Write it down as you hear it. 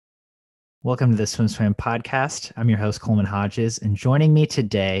Welcome to the SwimSwam podcast. I'm your host, Coleman Hodges, and joining me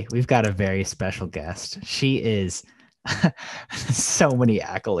today, we've got a very special guest. She is so many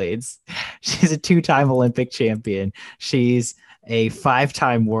accolades. She's a two-time Olympic champion. She's a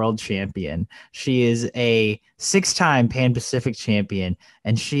five-time world champion. She is a six-time Pan-Pacific champion,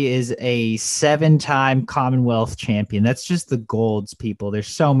 and she is a seven-time Commonwealth champion. That's just the golds, people. There's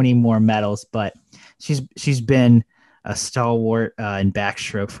so many more medals, but she's been a stalwart in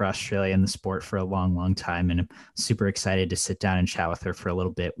backstroke for Australia in the sport for a long, long time. And I'm super excited to sit down and chat with her for a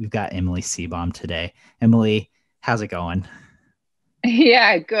little bit. We've got Emily Seebohm today. Emily, how's it going?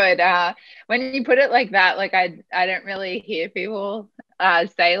 Yeah, good. When you put it like that, like I don't really hear people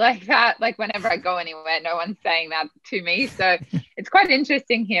say like that. Like whenever I go anywhere, no one's saying that to me. So it's quite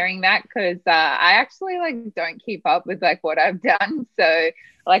interesting hearing that because I actually like don't keep up with like what I've done. So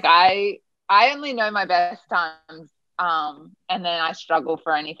like I only know my best times, and then I struggle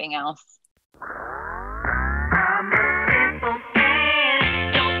for anything else.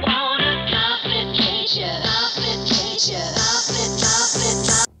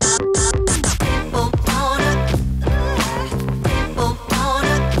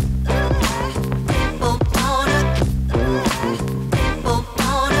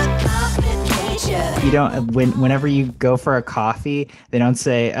 You don't whenever you go for a coffee, they don't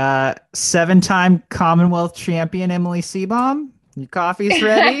say seven-time Commonwealth champion Emily Seebohm. Your coffee's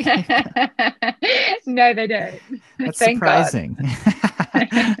ready. No, they don't. That's Thank God. surprising.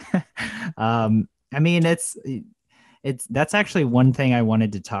 I mean, it's that's actually one thing I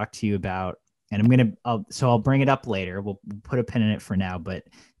wanted to talk to you about, and I'll bring it up later. We'll put a pin in it for now, but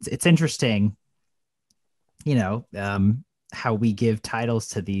it's interesting, you know, how we give titles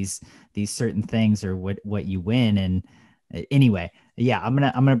to these certain things or what you win. And anyway, yeah, I'm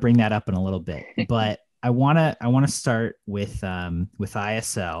gonna bring that up in a little bit, but I wanna start with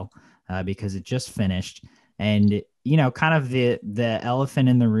ISL because it just finished. And kind of the elephant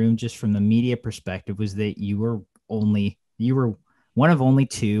in the room, just from the media perspective, was that you were one of only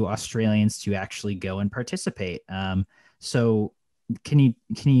two Australians to actually go and participate. So can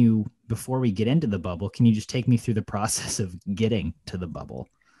you before we get into the bubble, can you just take me through the process of getting to the bubble?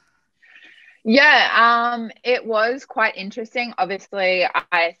 Yeah, it was quite interesting. Obviously,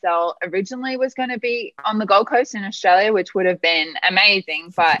 ISL originally was going to be on the Gold Coast in Australia, which would have been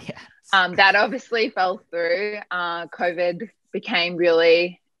amazing, but Yes. that obviously fell through. COVID became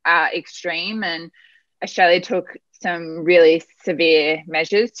really extreme, and Australia took some really severe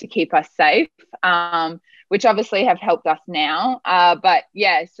measures to keep us safe, which obviously have helped us now. But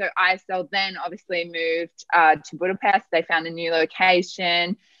yeah, so ISL then obviously moved to Budapest. They found a new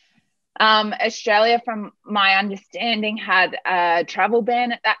location. Australia, from my understanding, had a travel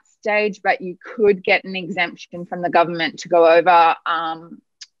ban at that stage, but you could get an exemption from the government to go over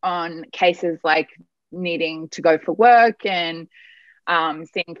on cases like needing to go for work and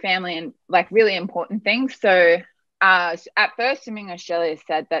seeing family and like really important things. So at first, Swimming Australia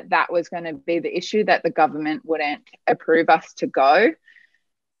said that that was going to be the issue, that the government wouldn't approve us to go,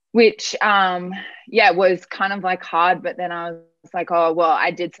 which yeah, was kind of like hard. But then I was like, oh well,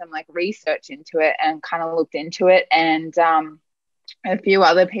 I did some like research into it and kind of looked into it, and a few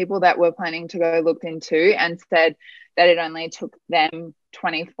other people that were planning to go looked into and said that it only took them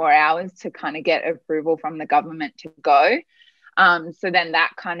 24 hours to kind of get approval from the government to go. So then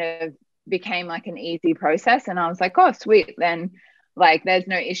that kind of became like an easy process, and I was like, oh sweet, then like there's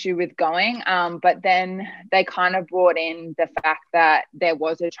no issue with going. But then they kind of brought in the fact that there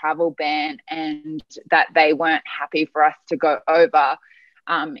was a travel ban and that they weren't happy for us to go over,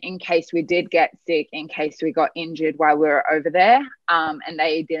 in case we did get sick, in case we got injured while we were over there. And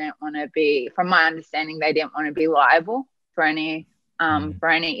they didn't want to be, from my understanding, they didn't want to be liable for any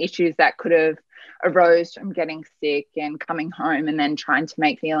issues that could have arose from getting sick and coming home and then trying to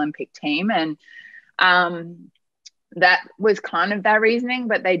make the Olympic team. And that was kind of their reasoning,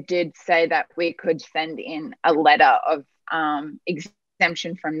 but they did say that we could send in a letter of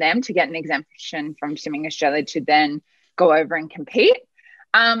exemption from them to get an exemption from Swimming Australia to then go over and compete.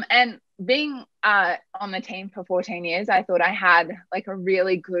 And being on the team for 14 years, I thought I had like a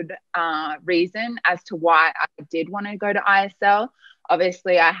really good reason as to why I did want to go to ISL.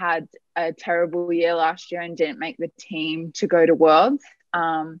 Obviously, I had a terrible year last year and didn't make the team to go to Worlds.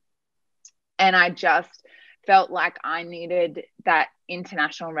 And I just felt like I needed that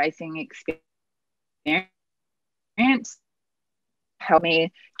international racing experience, help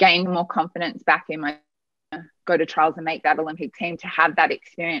me gain more confidence back in my go to trials and make that Olympic team, to have that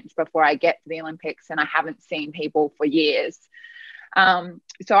experience before I get to the Olympics. And I haven't seen people for years.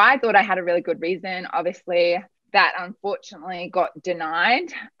 So I thought I had a really good reason. Obviously, that unfortunately got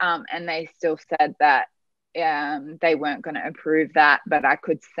denied, and they still said that they weren't going to approve that, but I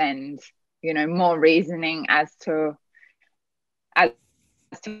could send, more reasoning as to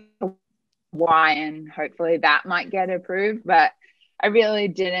why, and hopefully that might get approved. But I really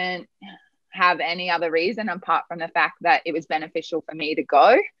didn't have any other reason apart from the fact that it was beneficial for me to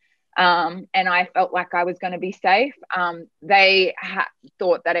go. And I felt like I was going to be safe. They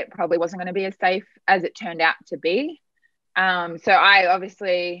thought that it probably wasn't going to be as safe as it turned out to be. So I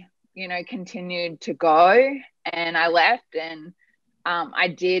obviously, continued to go, and I left, and I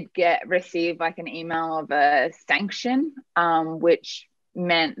did receive like an email of a sanction, which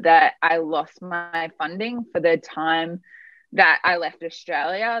meant that I lost my funding for the time that I left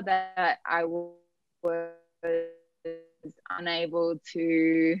Australia, that I was unable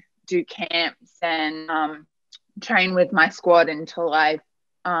to do camps and train with my squad until I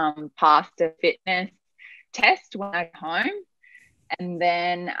passed a fitness test when I got home. And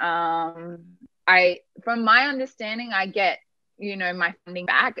then from my understanding, I get, my funding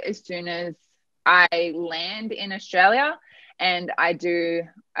back as soon as I land in Australia and I do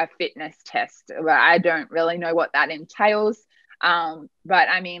a fitness test. But I don't really know what that entails. But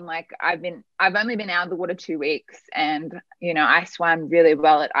I mean, like I've only been out of the water 2 weeks, and, I swam really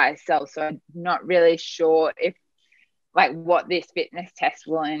well at ISL. So I'm not really sure if like what this fitness test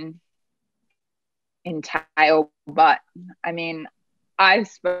will entail. But I mean, I've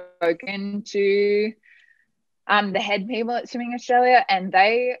spoken to the head people at Swimming Australia, and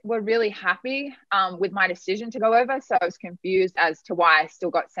they were really happy with my decision to go over. So I was confused as to why I still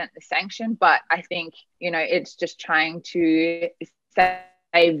got sent the sanction. But I think, it's just trying to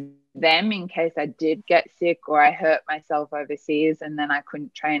save them in case I did get sick or I hurt myself overseas and then I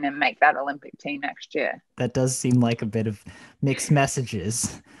couldn't train and make that Olympic team next year. That does seem like a bit of mixed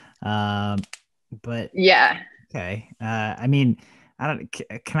messages. But yeah. Okay. I mean,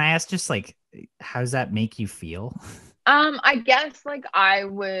 can I ask just like, how does that make you feel? I guess like I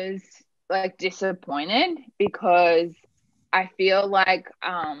was like disappointed because I feel like,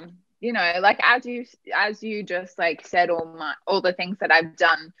 like as you just like said, all the things that I've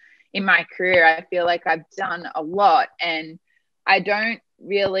done in my career, I feel like I've done a lot, and I don't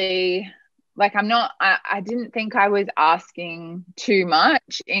really like, I didn't think I was asking too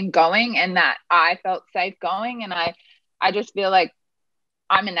much in going, and that I felt safe going. And I just feel like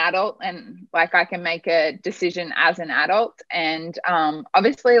I'm an adult, and like I can make a decision as an adult. And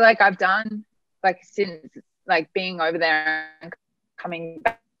obviously like I've done like since like being over there and coming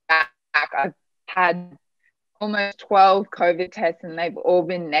back, I've had almost 12 COVID tests, and they've all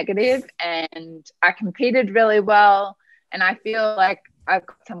been negative, and I competed really well. And I feel like I've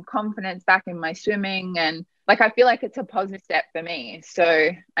got some confidence back in my swimming, and like I feel like it's a positive step for me.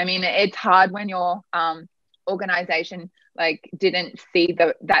 So I mean, it's hard when your organization like didn't see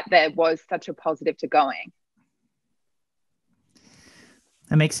that there was such a positive to going.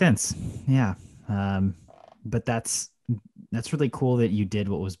 That makes sense. Yeah. But that's really cool that you did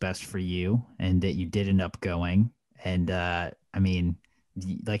what was best for you and that you did end up going. And I mean,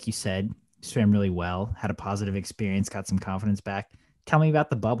 like you said, swam really well, had a positive experience, got some confidence back. Tell me about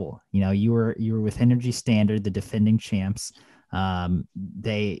the bubble. You were with Energy Standard, the defending champs.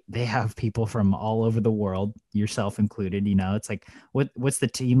 They have people from all over the world, yourself included. It's like, what's the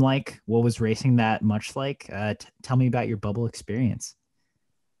team like? What was racing that much like? Tell me about your bubble experience.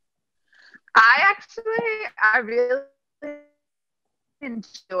 I really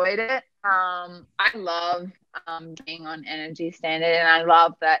enjoyed it. I love being on Energy Standard, and I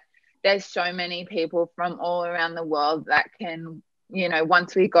love that there's so many people from all around the world that can,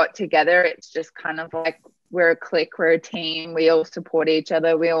 once we got together, it's just kind of like we're a clique, we're a team, we all support each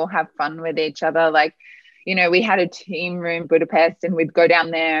other, we all have fun with each other. Like, we had a team room in Budapest, and we'd go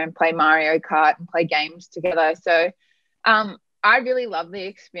down there and play Mario Kart and play games together. So I really loved the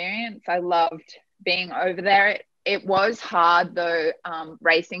experience. I loved being over there. It was hard though,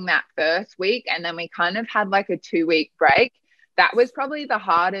 racing that first week, and then we kind of had like a 2-week break. That was probably the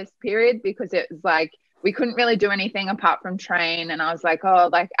hardest period because it was like we couldn't really do anything apart from train. And I was like, oh,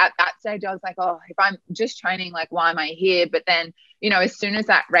 like at that stage, I was like, oh, if I'm just training, like, why am I here? But then, as soon as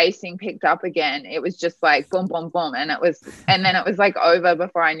that racing picked up again, it was just like boom, boom, boom. And then it was like over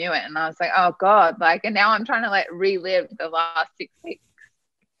before I knew it. And I was like, oh God, like, and now I'm trying to like relive the last 6 weeks.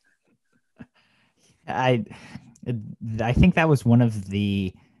 I think that was one of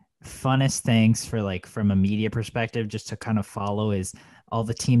the funnest things for like from a media perspective just to kind of follow is all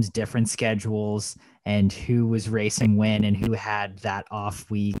the teams' different schedules and who was racing when and who had that off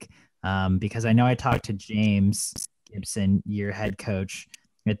week. Because I know I talked to James Gibson, your head coach,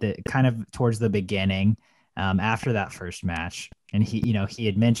 at the kind of towards the beginning. after that first match. And he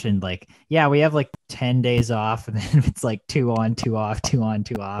had mentioned like, yeah, we have like 10 days off, and then it's like 2 on, 2 off, 2 on,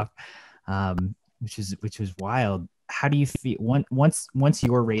 2 off, which was wild. How do you feel once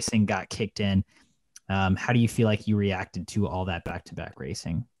your racing got kicked in? How do you feel like you reacted to all that back-to-back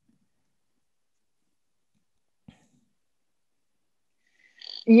racing?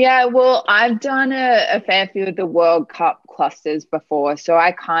 Yeah, well, I've done a fair few of the World Cup clusters before, so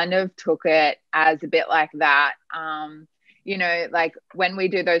I kind of took it as a bit like that. Like when we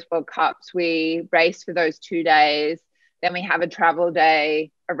do those World Cups, we race for those 2 days, then we have a travel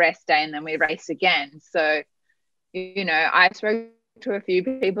day, a rest day, and then we race again. So, I spoke to a few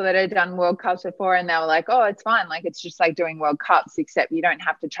people that had done World Cups before, and they were like, "Oh, it's fine. Like it's just like doing World Cups, except you don't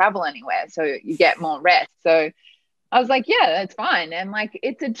have to travel anywhere, so you get more rest." So I was like, yeah, that's fine. And like,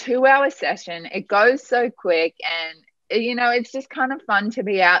 it's a 2 hour session. It goes so quick. And, it's just kind of fun to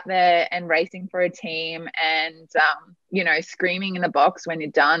be out there and racing for a team and, screaming in the box when you're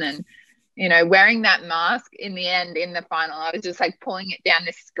done. And, wearing that mask in the end, in the final, I was just like pulling it down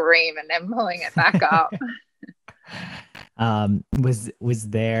to scream and then pulling it back up. Was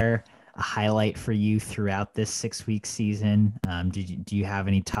there a highlight for you throughout this 6 week season? Do you have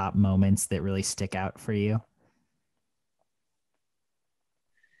any top moments that really stick out for you?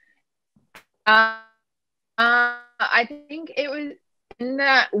 I think it was in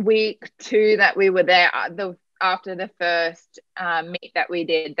that week two that we were there. After the first meet that we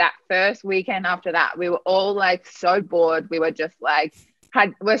did, that first weekend after that, we were all like so bored. We were just like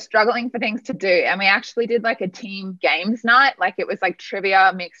we're struggling for things to do, and we actually did like a team games night. Like it was like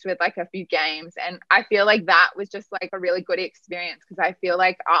trivia mixed with like a few games, and I feel like that was just like a really good experience because I feel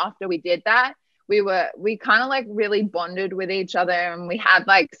like after we did that we kind of like really bonded with each other, and we had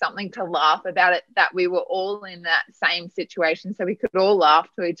like something to laugh about it, that we were all in that same situation, so we could all laugh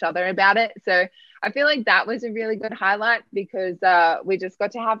to each other about it. So I feel like that was a really good highlight because we just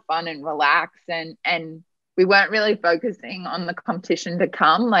got to have fun and relax, and we weren't really focusing on the competition to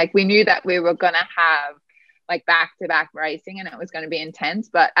come. Like we knew that we were going to have like back-to-back racing and it was going to be intense,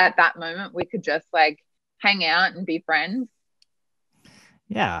 but at that moment we could just like hang out and be friends.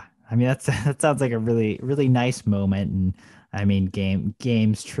 Yeah, I mean that sounds like a really really nice moment. And I mean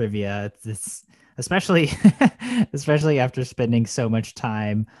games trivia. It's especially especially after spending so much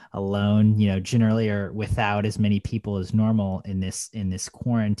time alone, generally or without as many people as normal in this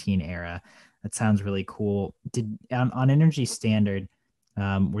quarantine era. That sounds really cool. Did on Energy Standard,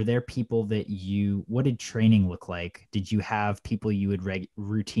 were there people that what did training look like? Did you have people you would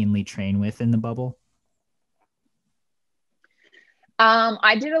routinely train with in the bubble?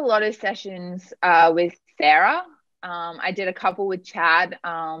 I did a lot of sessions with Sarah. I did a couple with Chad,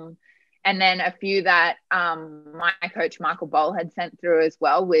 and then a few that my coach Michael Bowl had sent through as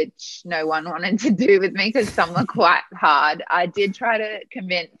well, which no one wanted to do with me because some were quite hard. I did try to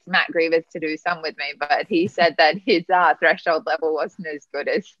convince Matt Grievous to do some with me, but he said that his threshold level wasn't as good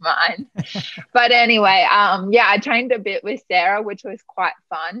as mine. But anyway, yeah, I trained a bit with Sarah, which was quite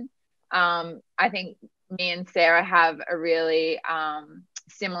fun. I think me and Sarah have a really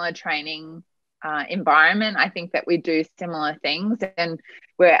similar training environment. I think that we do similar things and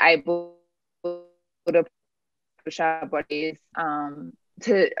we're able to push our bodies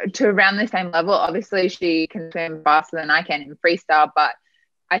to around the same level. Obviously, she can swim faster than I can in freestyle, but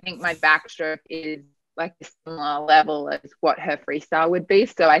I think my backstroke is like a similar level as what her freestyle would be.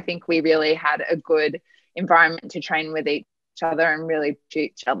 So I think we really had a good environment to train with each other and really push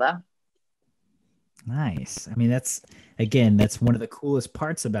each other. Nice. I mean, that's one of the coolest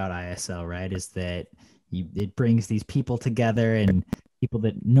parts about ISL, right? Is that it brings these people together and people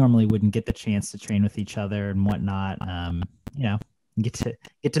that normally wouldn't get the chance to train with each other and whatnot. You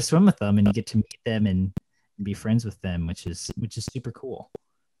get to swim with them and you get to meet them and be friends with them, which is super cool.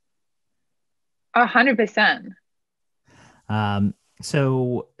 100%.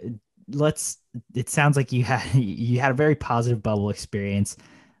 So it sounds like you had a very positive bubble experience.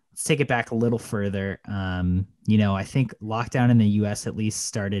 Let's take it back a little further. I think lockdown in the US at least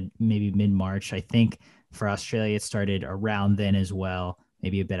started maybe mid-March. I think for Australia it started around then as well,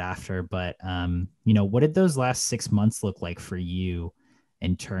 maybe a bit after. But what did those last 6 months look like for you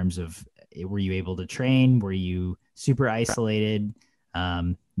in terms of were you able to train? Were you super isolated?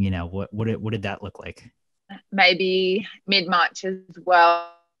 What did that look like? Maybe mid-March as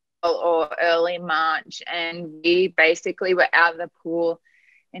well or early March. And we basically were out of the pool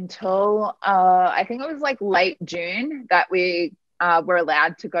until I think it was like late June that we were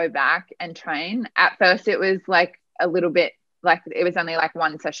allowed to go back and train. At first, it was like a little bit like it was only like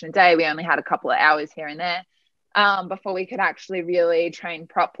one session a day. We only had a couple of hours here and there before we could actually really train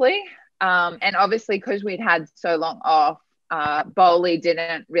properly. And obviously, because we'd had so long off, Bowley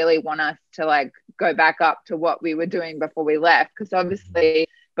didn't really want us to like go back up to what we were doing before we left. Because obviously,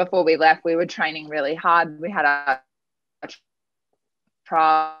 before we left, we were training really hard. We had our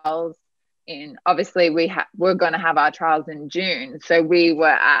trials in, obviously, we're going to have our trials in June. So we were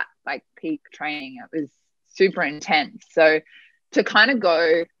at like peak training. It was super intense. So to kind of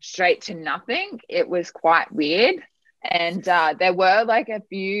go straight to nothing, it was quite weird. And there were like a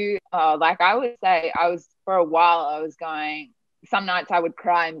few, like I would say, for a while, I was going, some nights I would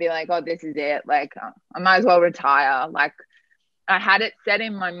cry and be like, oh, this is it. Like, I might as well retire. Like, I had it set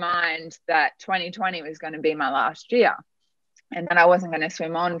in my mind that 2020 was going to be my last year and that I wasn't going to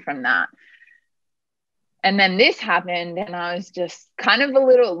swim on from that. And then this happened and I was just kind of a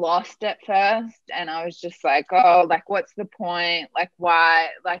little lost at first. And I was just like, oh, like, what's the point? Like, why?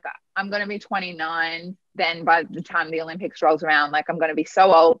 Like, I'm going to be 29 then by the time the Olympics rolls around. Like, I'm going to be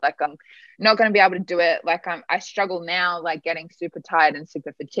so old. Like, I'm not going to be able to do it. Like, I struggle now, like getting super tired and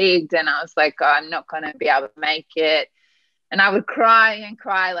super fatigued. And I was like, oh, I'm not going to be able to make it. And I would cry and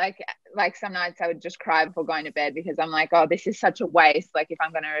cry. Like some nights I would just cry before going to bed because I'm like, oh, this is such a waste. Like, if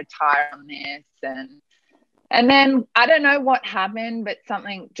I'm going to retire on this. And then I don't know what happened, but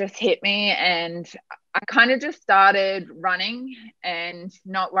something just hit me and I kind of just started running and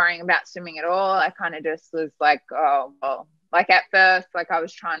not worrying about swimming at all. I kind of just was like, oh, well, like at first, like I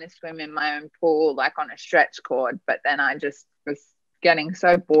was trying to swim in my own pool, like on a stretch cord, but then I just was getting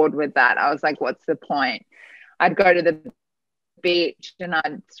so bored with that. I was like, what's the point? I'd go to the beach and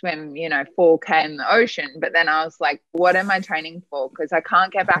I'd swim, 4K in the ocean. But then I was like, what am I training for? Because I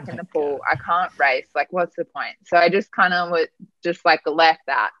can't get back in the pool. I can't race. Like, what's the point? So I just kind of just like left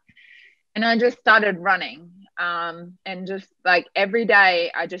that. And I just started running. And just like every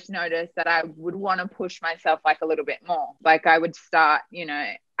day, I just noticed that I would want to push myself like a little bit more. Like I would start,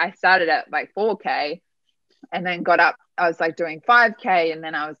 I started at like 4K and then got up. I was like doing 5K. And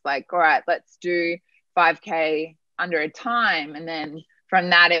then I was like, all right, let's do 5K under a time. And then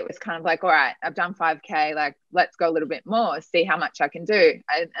from that, it was kind of like, all right, I've done 5K, like, let's go a little bit more, see how much I can do.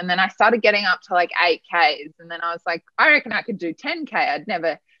 And then I started getting up to like 8Ks. And then I was like, I reckon I could do 10K. I'd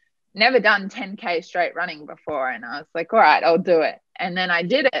never done 10K straight running before. And I was like, all right, I'll do it. And then I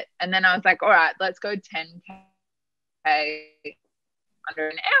did it. And then I was like, all right, let's go 10K under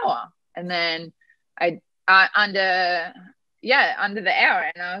an hour. And then under the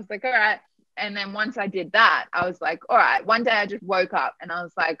hour. And I was like, all right. And then once I did that, I was like, all right, one day I just woke up and I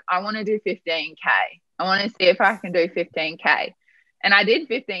was like, I want to do 15K. I want to see if I can do 15K. And I did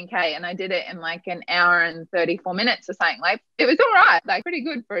 15K and I did it in like an hour and 34 minutes or something. Like it was all right, like pretty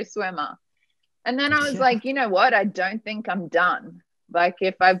good for a swimmer. And then I was like, you know what? I don't think I'm done. Like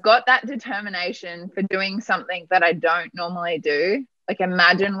if I've got that determination for doing something that I don't normally do, like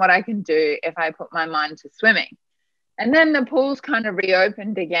imagine what I can do if I put my mind to swimming. And then the pools kind of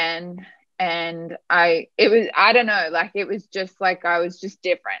reopened again. And I don't know, like it was just like I was just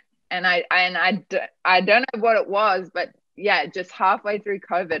different. And I don't know what it was, but yeah, just halfway through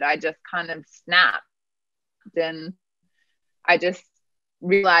COVID, I just kind of snapped and I just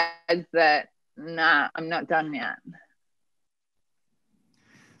realized that, nah, I'm not done yet.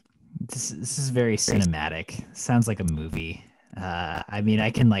 This is very cinematic. Sounds like a movie. I mean,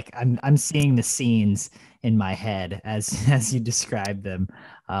 I can like I'm seeing the scenes in my head as you describe them.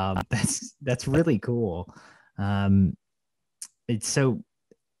 That's really cool. It's so.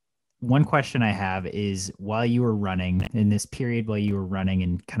 One question I have is while you were running in this period, while you were running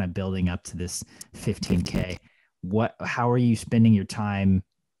and kind of building up to this 15K, how are you spending your time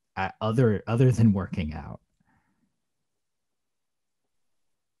other than working out?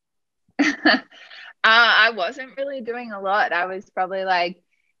 I wasn't really doing a lot. I was probably like,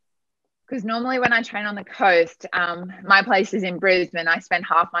 because normally when I train on the coast, my place is in Brisbane. I spend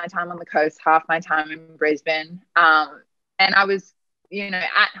half my time on the coast, half my time in Brisbane. And I was,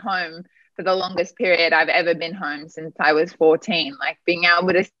 at home for the longest period I've ever been home since I was 14. Like being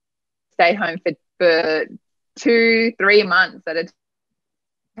able to stay home for 2-3 months at a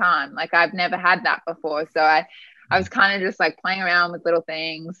time. Like I've never had that before. So I was kind of just like playing around with little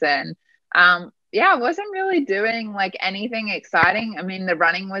things and I wasn't really doing like anything exciting. I mean, the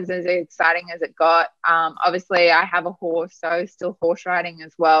running was as exciting as it got. Obviously I have a horse, so I was still horse riding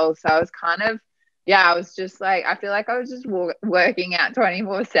as well. So I was kind of, I was just like, I feel like I was just working out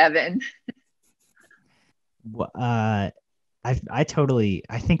 24/7.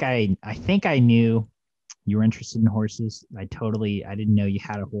 I think I knew you were interested in horses. I didn't know you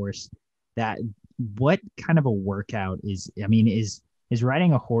had a horse. What kind of a workout is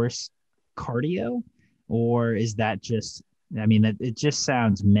riding a horse cardio, or is that just I mean, it just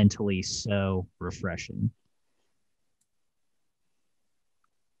sounds mentally so refreshing.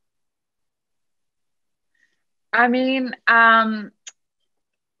 I mean,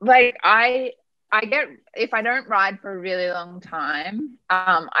 like I get, if I don't ride for a really long time,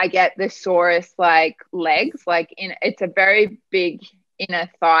 I get the sorest like legs, like in it's a very big inner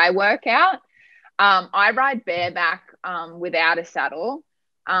thigh workout. I ride bareback without a saddle,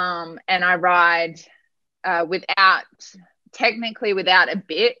 and I ride without, technically without a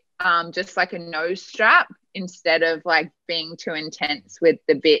bit, just like a nose strap instead of like being too intense with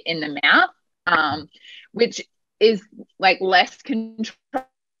the bit in the mouth, which is like less control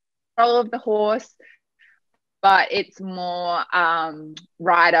of the horse, but it's more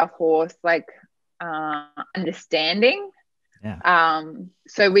rider horse like understanding. Yeah.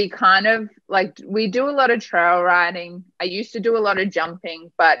 So we kind of like, we do a lot of trail riding. I used to do a lot of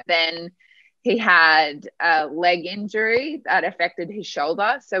jumping, but then he had a leg injury that affected his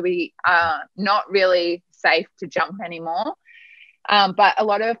shoulder. So we are not really safe to jump anymore. But a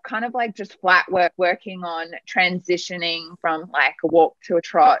lot of kind of like just flat work, working on transitioning from like a walk to a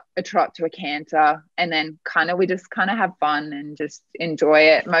trot to a canter. And then kind of, we just kind of have fun and just enjoy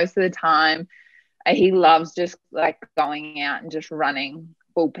it most of the time. He loves just like going out and just running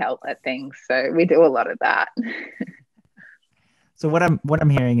full pelt at things. So we do a lot of that. So what I'm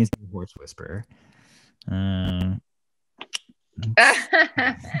hearing is your horse whisperer. Uh,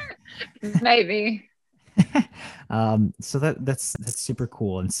 Maybe. so that's super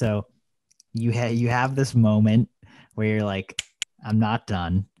cool. And so you have this moment where you're like, I'm not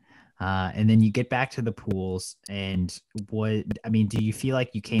done. And then you get back to the pools, and what I mean, do you feel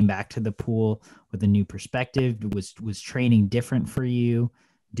like you came back to the pool with a new perspective? Was training different for you?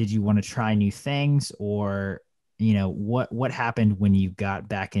 Did you want to try new things, or what happened when you got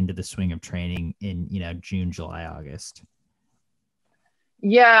back into the swing of training in June, July, August?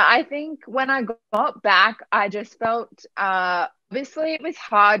 Yeah, I think when I got back, I just felt obviously it was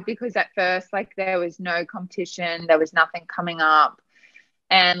hard because at first, like, there was no competition, there was nothing coming up.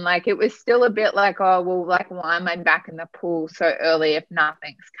 And like it was still a bit like, oh, well, like, why am I back in the pool so early if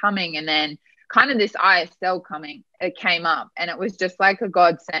nothing's coming? And then kind of this ISL coming, it came up, and it was just like a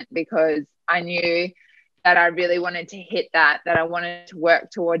godsend because I knew that I really wanted to hit that I wanted to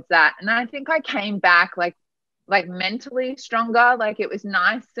work towards that. And I think I came back like mentally stronger. Like it was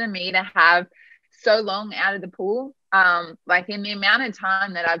nice for me to have so long out of the pool. Like in the amount of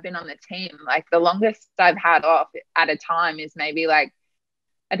time that I've been on the team, like the longest I've had off at a time is maybe like,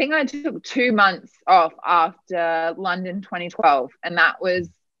 I think I took 2 months off after London 2012, and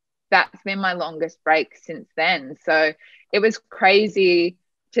that's been my longest break since then. So it was crazy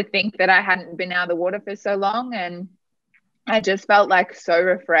to think that I hadn't been out of the water for so long, and I just felt like so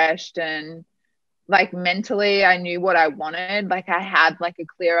refreshed, and like mentally I knew what I wanted. Like I had like a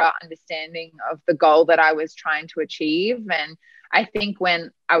clearer understanding of the goal that I was trying to achieve. And I think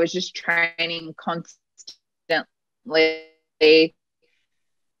when I was just training constantly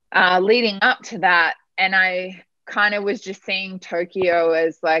leading up to that, and I kind of was just seeing Tokyo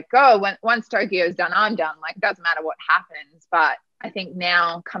as like, oh, once Tokyo's done, I'm done. Like, it doesn't matter what happens. But I think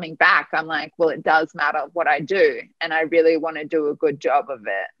now coming back, I'm like, well, it does matter what I do, and I really want to do a good job of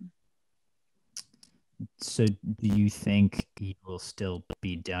it. So do you think you will still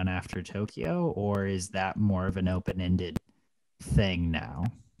be done after Tokyo, or is that more of an open-ended thing now?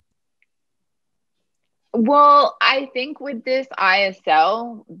 Well, I think with this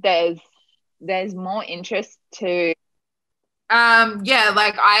ISL, there's more interest to yeah,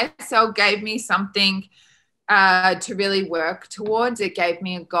 like ISL gave me something to really work towards. It gave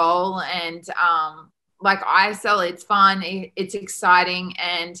me a goal, and like ISL, it's fun, it's exciting,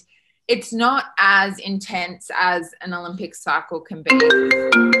 and it's not as intense as an Olympic cycle can be.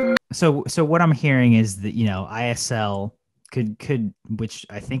 So what I'm hearing is that ISL could which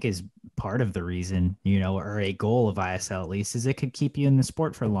I think is part of the reason, or a goal of ISL at least, is it could keep you in the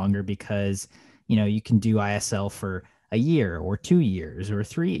sport for longer because you can do ISL for a year or 2 years or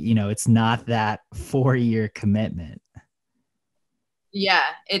three. It's not that 4-year commitment. Yeah,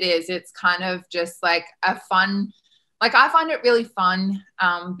 it is. It's kind of just like a fun, like I find it really fun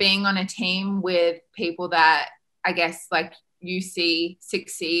being on a team with people that I guess like you see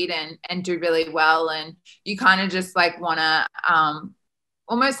succeed and do really well, and you kind of just like want to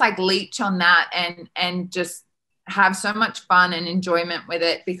almost like leech on that and just have so much fun and enjoyment with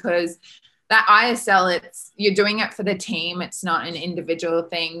it, because that ISL, it's, you're doing it for the team. It's not an individual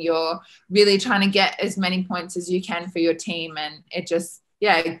thing. You're really trying to get as many points as you can for your team. And it just,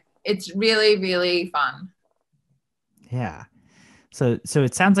 yeah, it's really, really fun. Yeah. So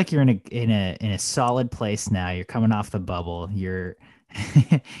it sounds like you're in a solid place now. You're coming off the bubble. Your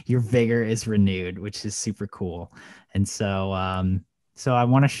vigor is renewed, which is super cool. And so I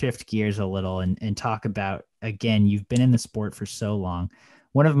want to shift gears a little and talk about, again, you've been in the sport for so long.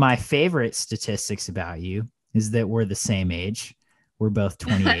 One of my favorite statistics about you is that we're the same age. We're both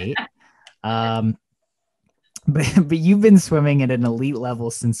 28. Um, but you've been swimming at an elite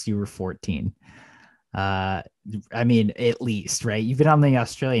level since you were 14. Uh, I mean, at least, right? You've been on the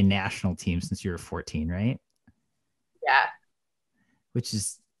Australian national team since you were 14, right? Yeah. Which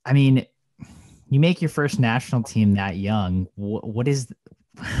is, I mean, you make your first national team that young. What is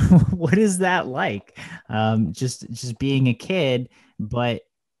what is that like? Just being a kid, but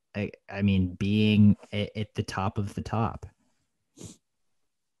I mean, being at the top of the top.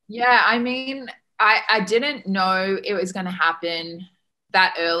 Yeah, I mean, I didn't know it was going to happen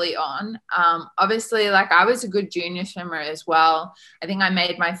that early on. Obviously, like I was a good junior swimmer as well. I think I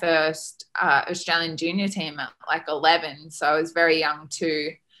made my first Australian junior team at like 11, so I was very young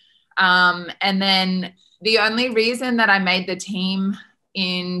too. And then the only reason that I made the team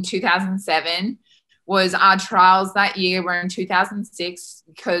in 2007 was our trials that year were in 2006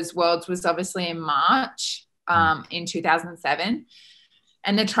 because Worlds was obviously in March in 2007.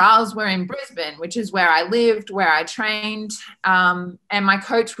 And the trials were in Brisbane, which is where I lived, where I trained. And my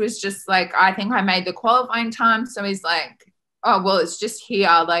coach was just like, I think I made the qualifying time. So he's like, oh, well, it's just here.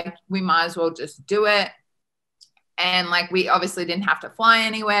 Like, we might as well just do it. And like, we obviously didn't have to fly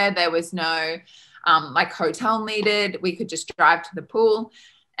anywhere. There was no like hotel needed. We could just drive to the pool.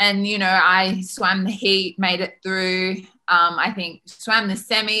 And, you know, I swam the heat, made it through, I think swam the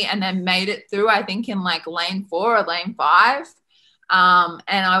semi and then made it through, I think in like lane 4 or lane 5. And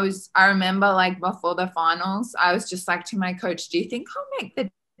I remember like before the finals, I was just like to my coach, do you think I'll make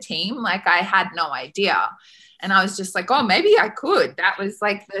the team? Like I had no idea. And I was just like, oh, maybe I could. That was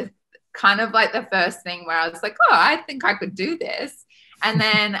like the kind of like the first thing where I was like, oh, I think I could do this. And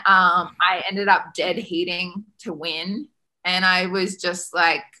then I ended up dead heating to win. And I was just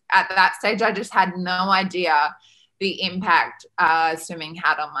like, at that stage, I just had no idea the impact swimming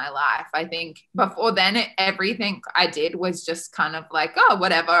had on my life. I think before then, everything I did was just kind of like, oh,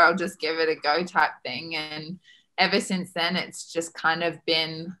 whatever, I'll just give it a go type thing. And ever since then, it's just kind of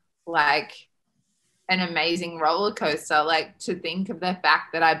been like an amazing roller coaster. Like to think of the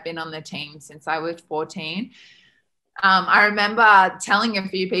fact that I've been on the team since I was 14. I remember telling a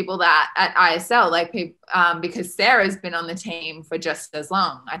few people that at ISL, like because Sarah's been on the team for just as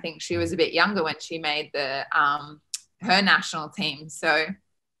long. I think she was a bit younger when she made the her national team. So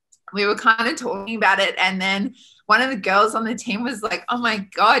we were kind of talking about it. And then one of the girls on the team was like, oh my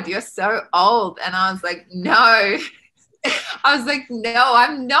God, you're so old. And I was like, no, I was like, no,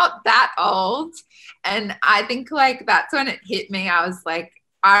 I'm not that old. And I think like that's when it hit me. I was like,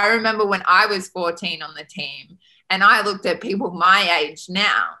 I remember when I was 14 on the team and I looked at people my age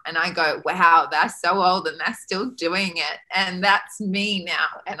now and I go, wow, they're so old and they're still doing it. And that's me now.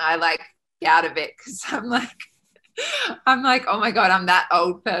 And I like get out of it because I'm like, oh my God, I'm that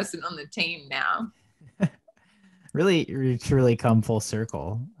old person on the team now. Really, it's really come full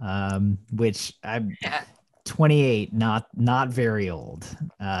circle. Which I'm Yeah. 28, not very old.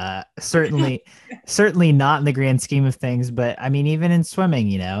 Certainly, certainly not in the grand scheme of things. But I mean, even in swimming,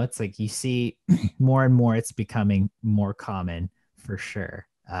 you know, it's like you see more and more. It's becoming more common for sure.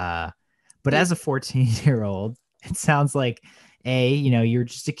 But as a 14-year-old, it sounds like A, you know, you're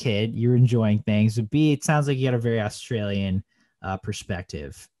just a kid, you're enjoying things. But B, it sounds like you got a very Australian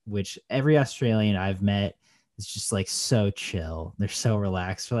perspective, which every Australian I've met is just like so chill. They're so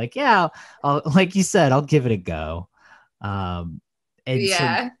relaxed. They're like, yeah, I'll like you said, I'll give it a go. And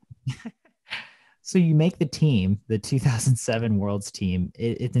Yeah. so you make the team, the 2007 Worlds team,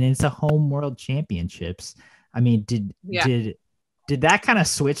 and it's a home World Championships. I mean, Yeah. did that kind of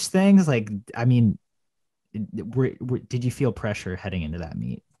switch things? Like, I mean, did you feel pressure heading into that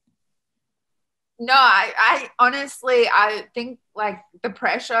meet? No, I honestly, I think like the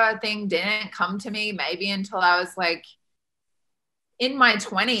pressure thing didn't come to me maybe until I was like in my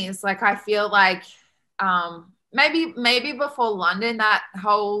 20s. Like I feel like maybe before London that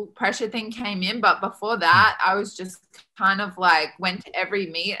whole pressure thing came in, but before that I was just kind of like went to every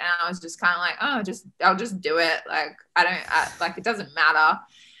meet and I was just kind of like, oh, I'll just do it. Like like it doesn't matter.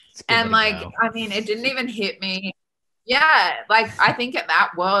 And like I mean, it didn't even hit me. Yeah, like I think at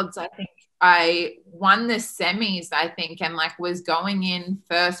that Worlds, I think I won the semis, I think, and like was going in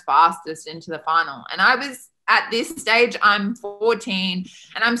first fastest into the final. And I was at this stage, I'm 14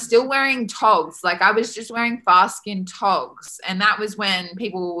 and I'm still wearing togs. Like I was just wearing fast skin togs. And that was when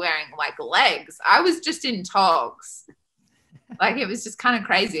people were wearing like legs. I was just in togs. Like, it was just kind of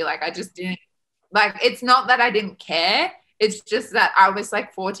crazy. Like, I just didn't, like, it's not that I didn't care. It's just that I was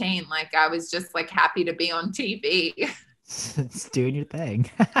like 14. Like, I was just like happy to be on TV. It's doing your thing.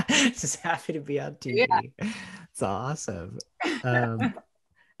 Just happy to be on TV. Yeah. It's awesome. And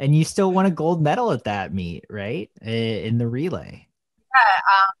you still won a gold medal at that meet, right? In the relay.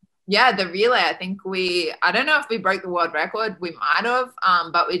 Yeah, the relay. I think I don't know if we broke the world record. We might have,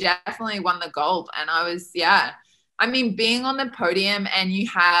 but we definitely won the gold. And I was, yeah. I mean, being on the podium and you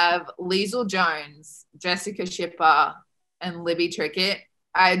have Liesl Jones, Jessica Schipper, and Libby Trickett,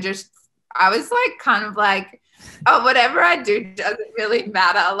 I was like, kind of like, oh, whatever I do doesn't really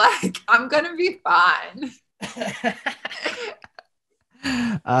matter. Like, I'm going to be fine.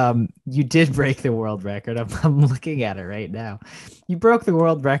 You did break the world record. I'm looking at it right now. You broke the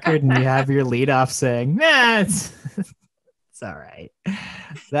world record and you have your lead off saying, it's all right.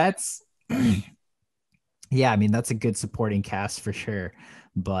 That's yeah, I mean, that's a good supporting cast for sure,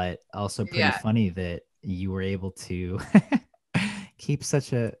 but also pretty funny that you were able to keep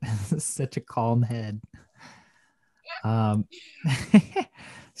such a calm head.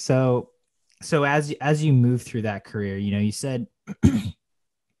 So as you move through that career, you said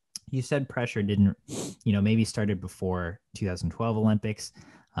pressure didn't, maybe started before 2012 Olympics.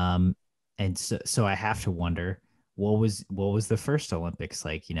 And so I have to wonder, what was the first Olympics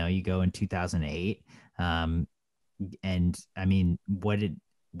like? You go in 2008. And I mean,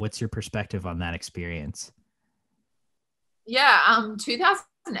 what's your perspective on that experience? Yeah.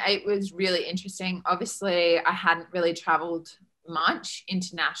 2008 was really interesting. Obviously, I hadn't really traveled much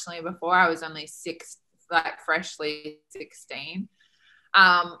internationally before. I was only freshly 16.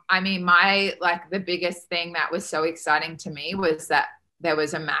 I mean, the biggest thing that was so exciting to me was that there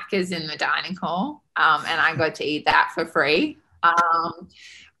was a Macca's in the dining hall, and I got to eat that for free.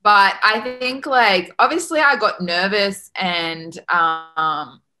 But I think, like, obviously I got nervous and,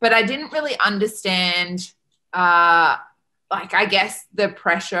 but I didn't really understand, I guess the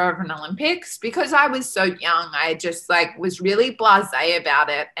pressure of an Olympics, because I was so young. I just was really blasé about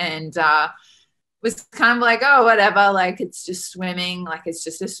it, and, was kind of like, oh, whatever, like, it's just swimming, like, it's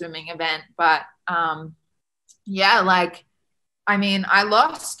just a swimming event. But, yeah, I mean, I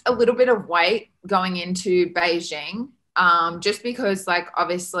lost a little bit of weight going into Beijing, just because,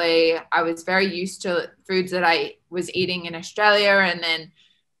 obviously I was very used to foods that I was eating in Australia. And then,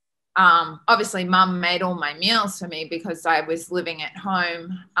 obviously Mum made all my meals for me because I was living at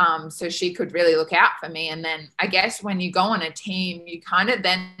home. So she could really look out for me. And then I guess when you go on a team, you kind of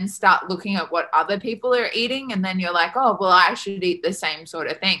then start looking at what other people are eating. And then you're like, oh, well, I should eat the same sort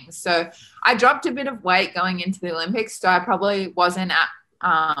of things. So I dropped a bit of weight going into the Olympics. So I probably wasn't at,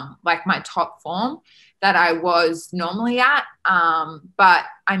 my top form that I was normally at. But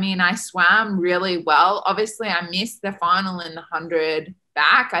I mean, I swam really well. Obviously I missed the final in the 100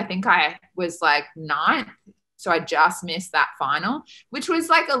 back. I think I was ninth. So I just missed that final, which was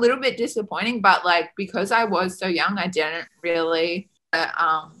a little bit disappointing, but because I was so young, I didn't really,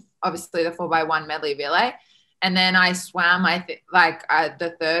 obviously the 4x1 medley relay. And then I swam, I think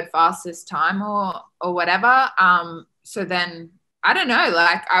the third fastest time or whatever. So then I don't know,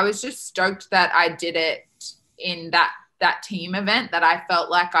 I was just stoked that I did it in that team event, that I felt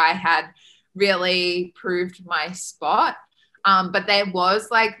like I had really proved my spot. But there was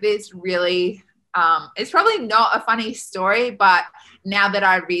this really, it's probably not a funny story, but now that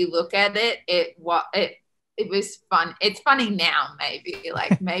I relook at it, it was fun. It's funny now, maybe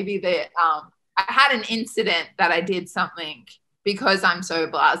maybe I had an incident that I did something because I'm so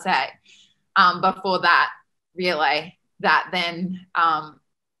blasé, before that relay, that then,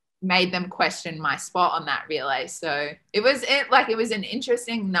 made them question my spot on that relay. So it was an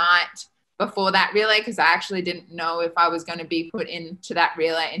interesting night before that relay, because I actually didn't know if I was going to be put into that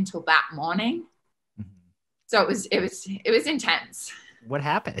relay until that morning. Mm-hmm. So it was intense. What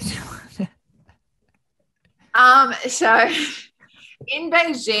happened? So in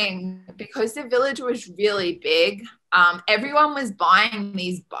Beijing, because the village was really big, everyone was buying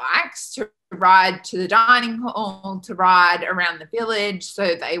these bikes to ride to the dining hall, to ride around the village.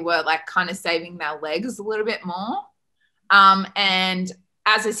 So they were kind of saving their legs a little bit more. And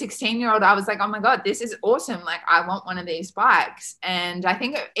as a 16-year-old, I was like, oh my God, this is awesome. I want one of these bikes. And I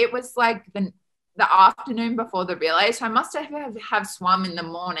think it was the afternoon before the relay. So I must have swum in the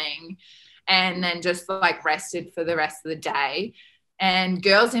morning and then just rested for the rest of the day. And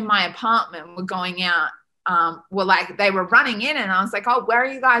girls in my apartment were going out, they were running in, and I was like, oh, where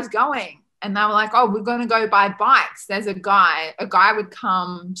are you guys going? And they were like, oh, we're going to go buy bikes. There's a guy would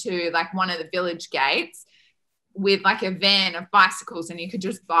come to one of the village gates, with like a van of bicycles, and you could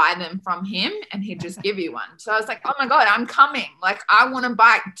just buy them from him and he'd just give you one. So I was like, oh my God, I'm coming. Like, I want a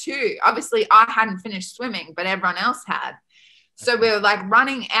bike too. Obviously I hadn't finished swimming, but everyone else had. So we were like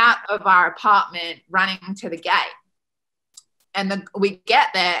running out of our apartment, running to the gate. And we get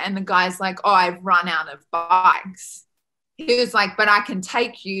there and the guy's like, oh, I've run out of bikes. He was like, but I can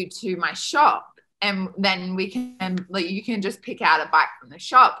take you to my shop and then you can just pick out a bike from the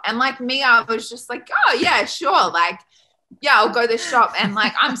shop. And like me, I was just like, oh yeah, sure. Like, yeah, I'll go to the shop. And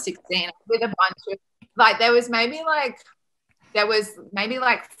like, I'm 16 with a bunch of, like, there was maybe like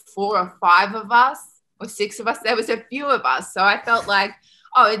 4 or 5 of us or 6 of us. There was a few of us. So I felt like,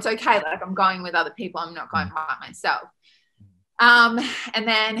 oh, it's okay. Like, I'm going with other people. I'm not going by myself. And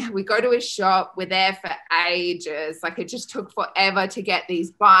then we go to a shop. We're there for ages. Like, it just took forever to get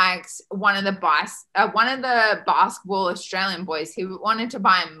these bikes. One of the basketball Australian boys, he wanted to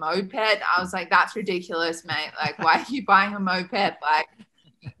buy a moped. I was like, that's ridiculous, mate. Like, why are you buying a moped? Like,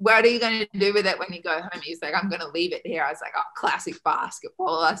 what are you going to do with it when you go home? He's like, I'm going to leave it here. I was like, oh, classic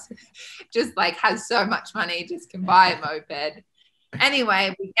basketball. Just like has so much money, just can buy a moped.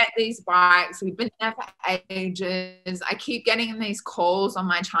 Anyway, we get these bikes. We've been there for ages. I keep getting these calls on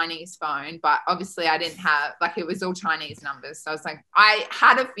my Chinese phone, but obviously I didn't have, like, it was all Chinese numbers. So I was like, I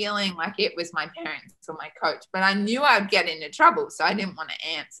had a feeling like it was my parents or my coach, but I knew I would get into trouble. So I didn't want to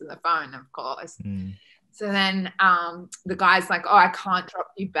answer the phone, of course. So then the guy's like, oh, I can't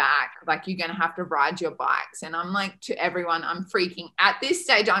drop you back. Like, you're going to have to ride your bikes. And I'm like, to everyone, I'm freaking. At this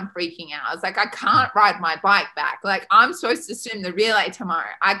stage, I'm freaking out. I was like, I can't ride my bike back. Like, I'm supposed to swim the relay tomorrow.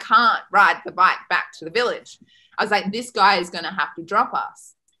 I can't ride the bike back to the village. I was like, this guy is going to have to drop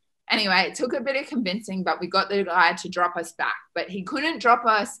us. Anyway, it took a bit of convincing, but we got the guy to drop us back. But he couldn't drop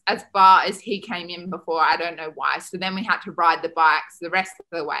us as far as he came in before. I don't know why. So then we had to ride the bikes the rest of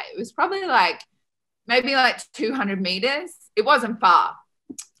the way. It was probably maybe like 200 meters. It wasn't far.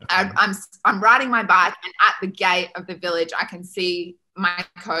 Okay. I'm riding my bike, and at the gate of the village, I can see my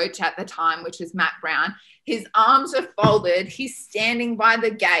coach at the time, which was Matt Brown. His arms are folded. He's standing by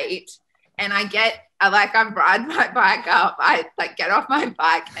the gate, and I ride my bike up. I like get off my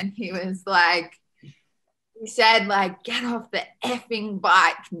bike, and he said, like, get off the effing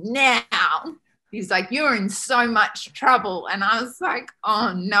bike now. He's like, you're in so much trouble. And I was like,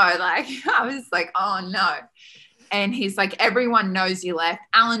 oh no. Like, I was like, oh no. And he's like, everyone knows you left.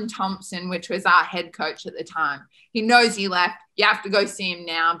 Alan Thompson, which was our head coach at the time, he knows you left. You have to go see him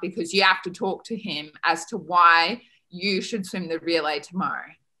now because you have to talk to him as to why you should swim the relay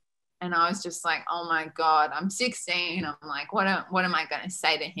tomorrow. And I was just like, oh my God, I'm 16. I'm like, what am I going to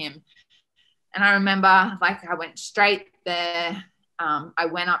say to him? And I remember, like, I went straight there. I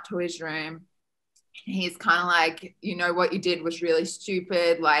went up to his room. He's kind of like, you know, what you did was really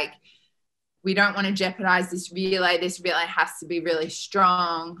stupid. Like, we don't want to jeopardize this relay. This relay has to be really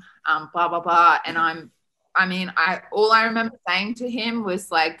strong, blah, blah, blah. And all I remember saying to him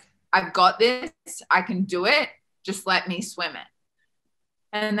was like, I've got this. I can do it. Just let me swim it.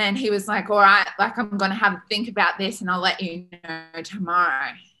 And then he was like, all right, like, I'm going to have a think about this and I'll let you know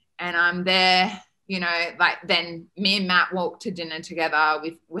tomorrow. And I'm there. You know, like, then me and Matt walked to dinner together.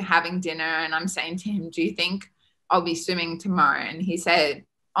 We're having dinner, and I'm saying to him, do you think I'll be swimming tomorrow? And he said,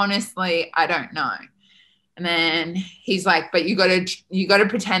 honestly, I don't know. And then he's like, but you got to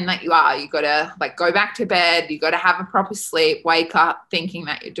pretend that you are. You got to, like, go back to bed. You got to have a proper sleep, wake up thinking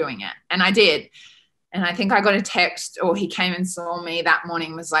that you're doing it. And I did. And I think I got a text, or he came and saw me that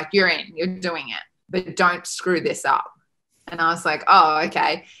morning, was like, you're doing it, but don't screw this up. And I was like, oh,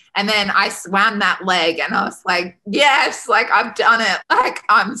 okay. And then I swam that leg, and I was like, yes, like, I've done it. Like,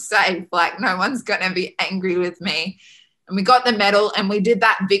 I'm safe. Like, no one's going to be angry with me. And we got the medal, and we did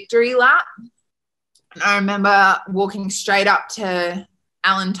that victory lap. And I remember walking straight up to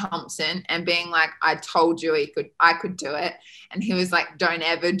Alan Thompson and being like, I told you I could do it. And he was like, don't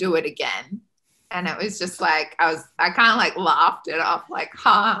ever do it again. And it was just like, I kind of like laughed it off, like,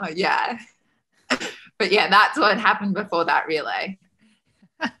 yeah. But yeah, that's what happened before that relay.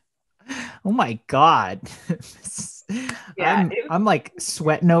 Oh my God. Yeah, I'm like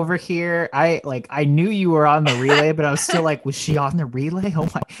sweating over here. I knew you were on the relay, but I was still like, was she on the relay? Oh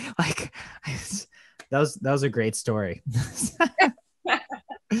my, like, that was a great story.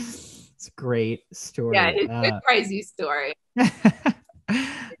 It's a great story. Yeah, it's a crazy story.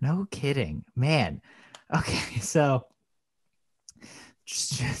 No kidding, man. Okay, so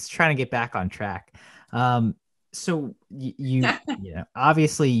just trying to get back on track. So you know,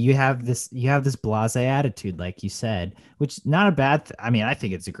 obviously you have this blasé attitude, like you said, which not a bad I mean, I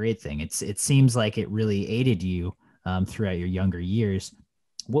think it's a great thing. It seems like it really aided you throughout your younger years.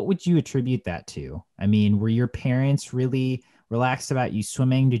 what would you attribute that to? I mean, were your parents really relaxed about you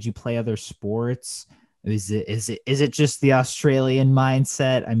swimming? Did you play other sports? Is it just the Australian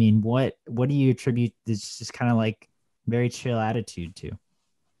mindset? I mean, what do you attribute this just kind of like very chill attitude to?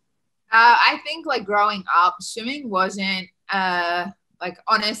 I think like growing up, swimming wasn't like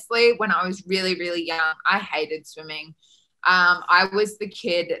honestly, when I was really, really young, I hated swimming. I was the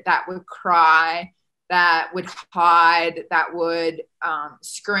kid that would cry, that would hide, that would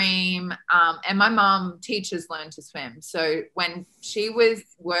scream. And my mom teachers learned to swim. So when she was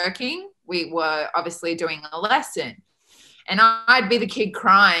working, we were obviously doing a lesson. And I'd be the kid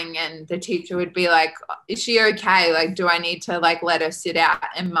crying, and the teacher would be like, is she okay? Like, do I need to like let her sit out?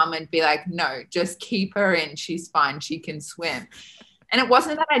 And mum would be like, no, just keep her in. She's fine. She can swim. And it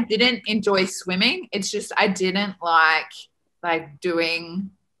wasn't that I didn't enjoy swimming. It's just I didn't like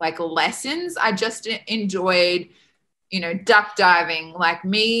doing like lessons. I just enjoyed, duck diving. Like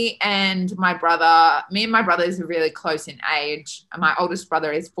me and my brothers are really close in age. My oldest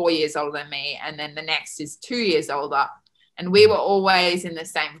brother is 4 years older than me. And then the next is 2 years older. And we were always in the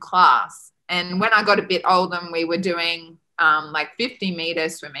same class. And when I got a bit older and we were doing like 50-meter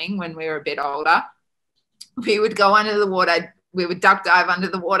swimming when we were a bit older, we would go under the water. We would duck dive under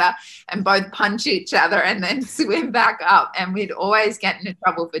the water and both punch each other and then swim back up. And we'd always get into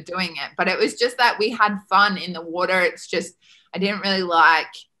trouble for doing it. But it was just that we had fun in the water. It's just, I didn't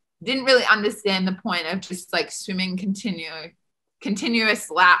really understand the point of just like swimming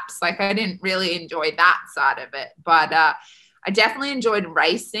continuous laps. Like I didn't really enjoy that side of it. But I definitely enjoyed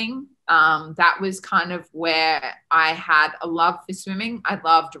racing. That was kind of where I had a love for swimming. I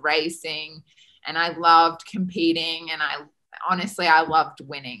loved racing and I loved competing, and I loved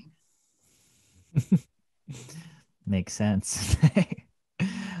winning. Makes sense.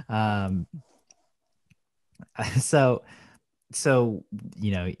 um, so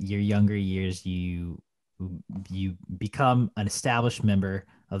your younger years, you become an established member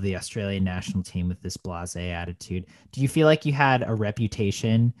of the Australian national team with this blasé attitude. Do you feel like you had a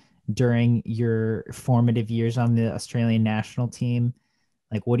reputation during your formative years on the Australian national team?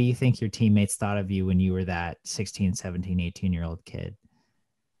 Like, what do you think your teammates thought of you when you were that 16, 17, 18-year-old kid?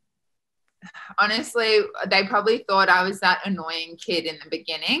 Honestly, they probably thought I was that annoying kid in the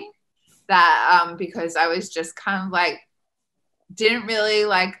beginning, that because I was just kind of like, didn't really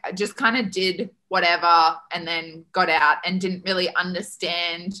like, just kind of did whatever and then got out and didn't really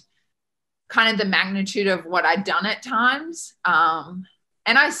understand kind of the magnitude of what I'd done at times. And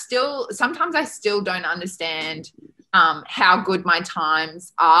sometimes I still don't understand how good my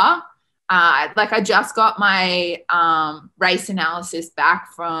times are. Like I just got my race analysis back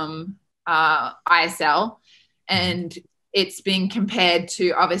from ISL, and it's been compared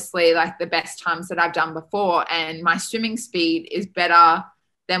to obviously like the best times that I've done before. And my swimming speed is better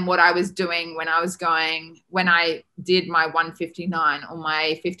than what I was doing when I did my 159 or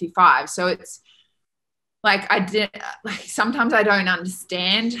my 55. So it's like, sometimes I don't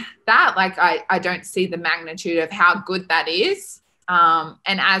understand that. Like I don't see the magnitude of how good that is. And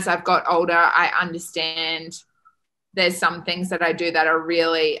as I've got older, I understand there's some things that I do that are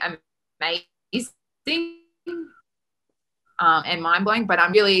really amazing and mind-blowing, but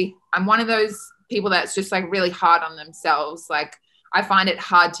I'm one of those people that's just like really hard on themselves. Like I find it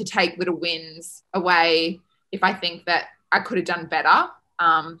hard to take little wins away if I think that I could have done better.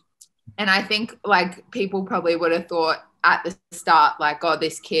 And I think like people probably would have thought at the start, like, oh,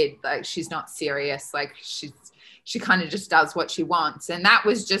 this kid, like she's not serious. Like she kind of just does what she wants. And that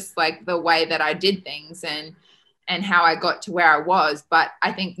was just like the way that I did things and how I got to where I was. But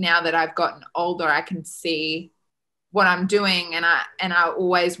I think now that I've gotten older, I can see what I'm doing, and I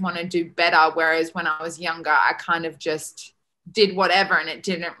always want to do better. Whereas when I was younger, I kind of just did whatever and it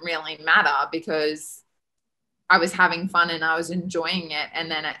didn't really matter because I was having fun and I was enjoying it. And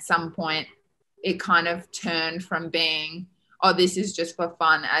then at some point it kind of turned from being, oh, this is just for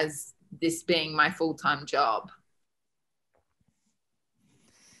fun, as this being my full-time job.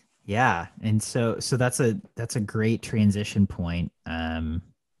 Yeah. And so that's a great transition point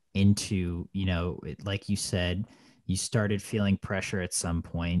into, like you said, you started feeling pressure at some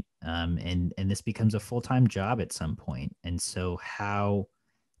point, and this becomes a full-time job at some point. And so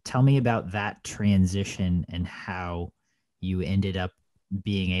tell me about that transition and how you ended up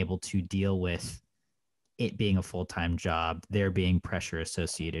being able to deal with it being a full-time job, there being pressure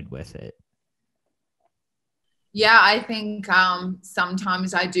associated with it. Yeah, I think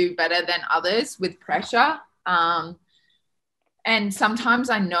sometimes I do better than others with pressure. And sometimes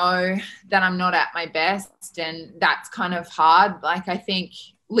I know that I'm not at my best, and that's kind of hard. Like I think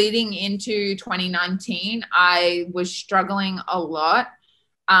leading into 2019, I was struggling a lot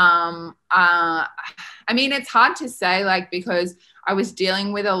I mean, it's hard to say, like, because I was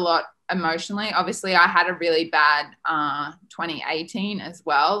dealing with a lot emotionally. Obviously, I had a really bad 2018 as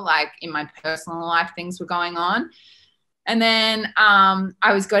well. Like, in my personal life, things were going on. And then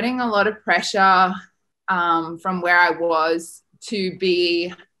I was getting a lot of pressure from where I was to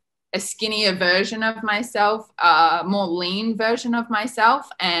be a skinnier version of myself, a more lean version of myself.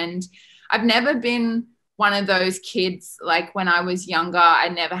 And I've never been one of those kids, like when I was younger, I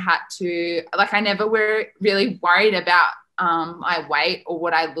never had to, like, I never were really worried about my weight or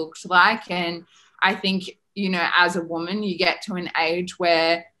what I looked like. And I think, you know, as a woman, you get to an age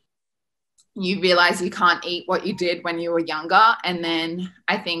where you realize you can't eat what you did when you were younger. And then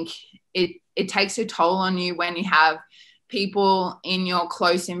I think it takes a toll on you when you have people in your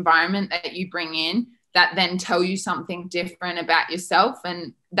close environment that you bring in that then tell you something different about yourself.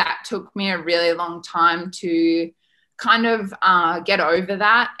 And that took me a really long time to kind of get over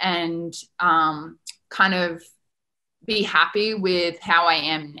that and kind of be happy with how I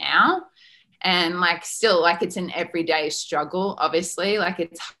am now. And like, still, like, it's an everyday struggle, obviously. Like,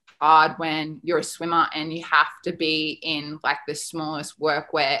 it's hard when you're a swimmer and you have to be in like the smallest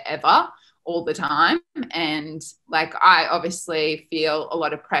workwear ever all the time. And like, I obviously feel a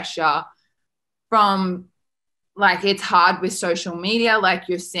lot of pressure from, like, it's hard with social media. Like,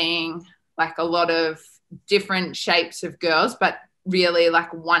 you're seeing like a lot of different shapes of girls, but really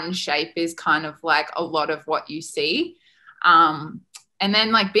like one shape is kind of like a lot of what you see. And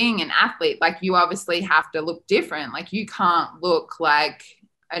then like being an athlete, like, you obviously have to look different. Like, you can't look like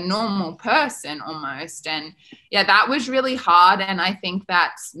a normal person almost. And yeah, that was really hard. And I think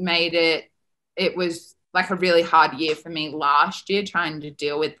that's made it was like a really hard year for me last year, trying to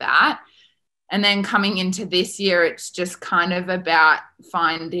deal with that. And then coming into this year, it's just kind of about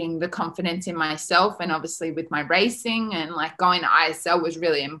finding the confidence in myself. And obviously with my racing and like going to ISL was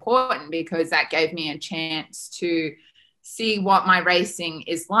really important, because that gave me a chance to see what my racing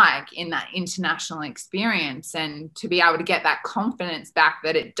is like in that international experience, and to be able to get that confidence back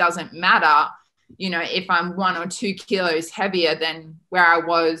that it doesn't matter, you know, if I'm 1 or 2 kilos heavier than where I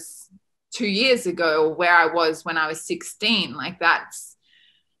was 2 years ago or where I was when I was 16. Like, that's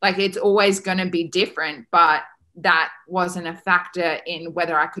like, it's always going to be different, but that wasn't a factor in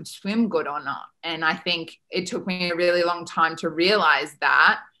whether I could swim good or not. And I think it took me a really long time to realize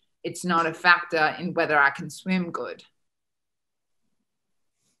that it's not a factor in whether I can swim good.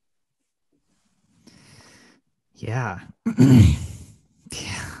 Yeah.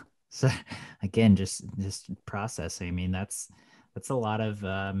 Yeah. So again, just processing. I mean, that's a lot of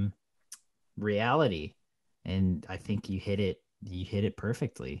reality, and I think you hit it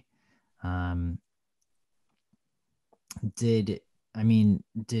perfectly. Did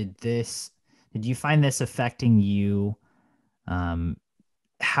you find this affecting you,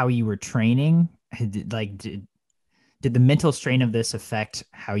 how you were training? Did the mental strain of this affect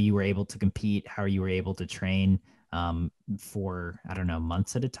how you were able to compete, how you were able to train for, I don't know,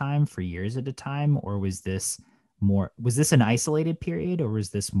 months at a time, for years at a time? Or was this an isolated period, or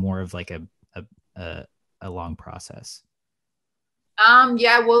was this more of like a long process?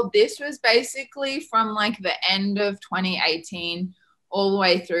 Yeah, well, this was basically from like the end of 2018 all the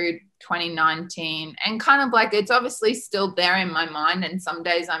way through 2019, and kind of like, it's obviously still there in my mind, and some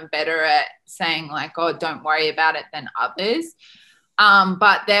days I'm better at saying like, oh, don't worry about it, than others.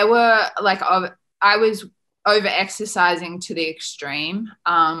 But there were like, I was over exercising to the extreme.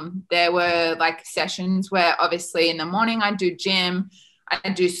 There were like sessions where obviously in the morning I'd do gym,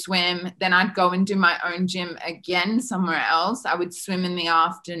 I'd do swim, then I'd go and do my own gym again somewhere else. I would swim in the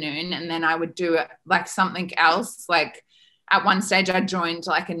afternoon, and then I would do like something else. Like, at one stage I joined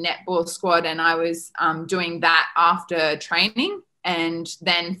like a netball squad, and I was doing that after training. And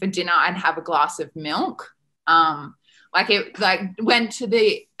then for dinner, I'd have a glass of milk. Like, it like went to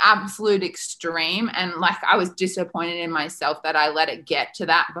the absolute extreme. And like, I was disappointed in myself that I let it get to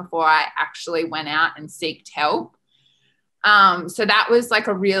that before I actually went out and sought help. So that was like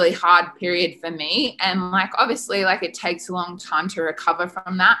a really hard period for me. And like, obviously, like, it takes a long time to recover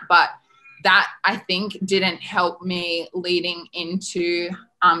from that, but that, I think, didn't help me leading into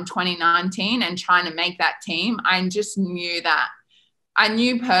 2019 and trying to make that team. I just knew that, I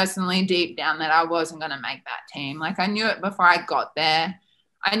knew personally deep down that I wasn't going to make that team. Like, I knew it before I got there.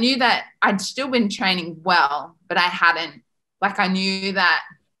 I knew that I'd still been training well, but I hadn't, like, I knew that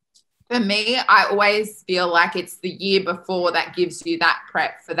for me, I always feel like it's the year before that gives you that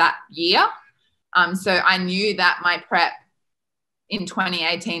prep for that year. So I knew that my prep in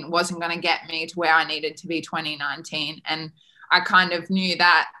 2018 wasn't going to get me to where I needed to be 2019. And I kind of knew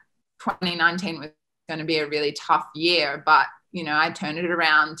that 2019 was going to be a really tough year, but I turned it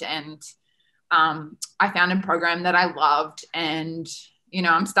around, and I found a program that I loved, and,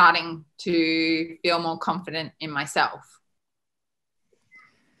 I'm starting to feel more confident in myself.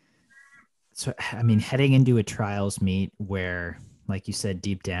 So, I mean, heading into a trials meet where, like you said,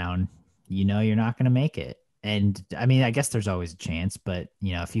 deep down, you're not going to make it. And I mean, I guess there's always a chance, but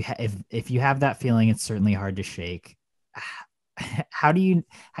if you have that feeling, it's certainly hard to shake. How do you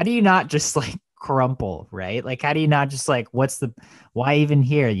not just like crumple, right? Like, how do you not just like, why even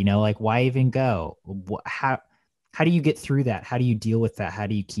here? Like, why even go? How do you get through that? How do you deal with that? How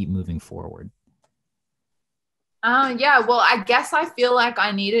do you keep moving forward? Yeah, well, I guess I feel like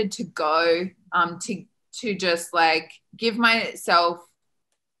I needed to go to just like give myself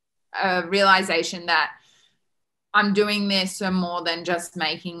a realization that I'm doing this for more than just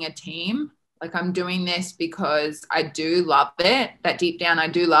making a team. Like, I'm doing this because I do love it, that deep down I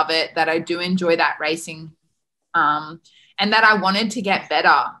do love it, that I do enjoy that racing, and that I wanted to get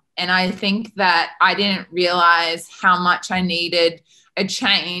better. And I think that I didn't realize how much I needed a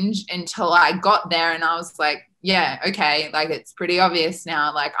change until I got there, and I was like, yeah, okay, like it's pretty obvious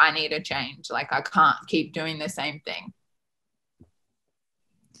now, like I need a change. Like, I can't keep doing the same thing.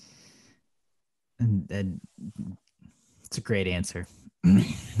 And it's a great answer.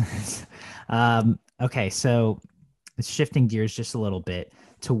 Okay, so shifting gears just a little bit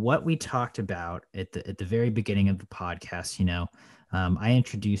to what we talked about at the very beginning of the podcast. I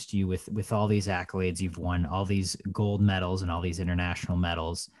introduced you with all these accolades you've won, all these gold medals and all these international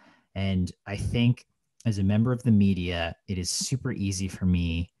medals, and I think as a member of the media, it is super easy for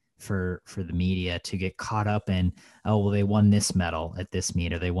me for the media to get caught up in, oh, well, they won this medal at this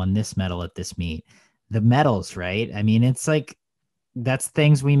meet, or they won this medal at this meet. The medals, right? I mean, it's like, that's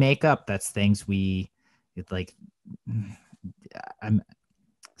things we make up. That's things like, I'm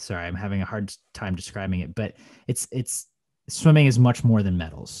sorry, I'm having a hard time describing it, but it's swimming is much more than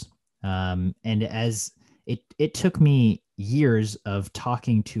medals. And as it took me years of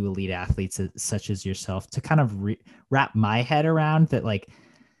talking to elite athletes such as yourself to kind of wrap my head around that, like,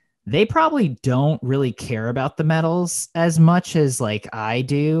 they probably don't really care about the medals as much as like I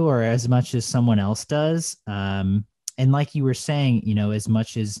do, or as much as someone else does. And like you were saying, as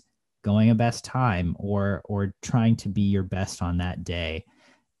much as going a best time or trying to be your best on that day.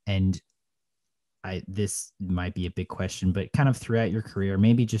 And this might be a big question, but kind of throughout your career,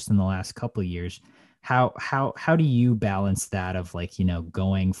 maybe just in the last couple of years, how do you balance that of like,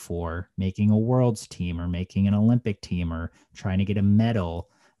 going for making a world's team or making an Olympic team or trying to get a medal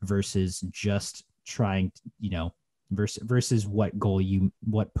versus just trying, versus what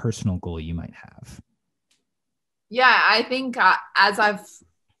personal goal you might have? Yeah, I think as I've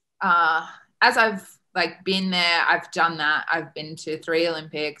like been there, I've done that. I've been to 3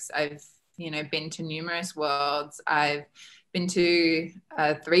 Olympics. I've, been to numerous worlds. I've been to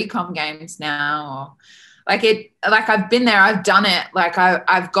 3 comp games now. Like I've been there, I've done it. Like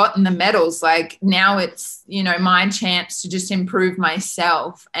I've gotten the medals. Like now it's, my chance to just improve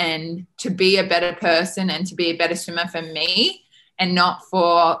myself and to be a better person and to be a better swimmer for me, and not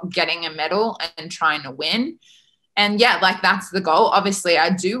for getting a medal and trying to win. And yeah, like that's the goal. Obviously, I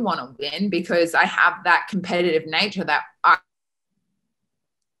do want to win because I have that competitive nature that I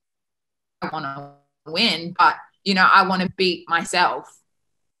want to win, but, I want to beat myself.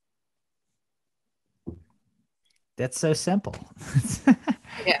 That's so simple.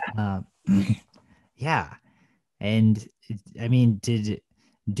 Yeah. Yeah. And I mean, did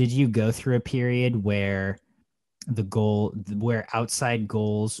you go through a period where where outside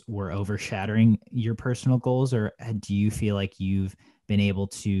goals were overshadowing your personal goals, or do you feel like you've been able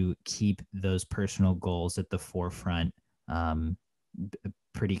to keep those personal goals at the forefront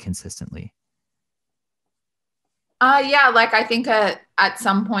pretty consistently? Yeah, like I think at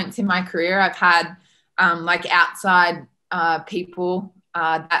some points in my career, I've had like outside people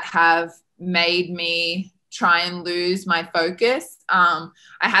that have made me try and lose my focus. I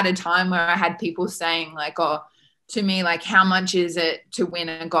had a time where I had people saying like, oh, to me, like, how much is it to win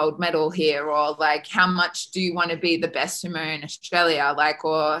a gold medal here? Or like, how much do you want to be the best swimmer in Australia? Like,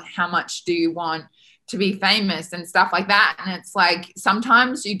 or how much do you want to be famous and stuff like that? And it's like,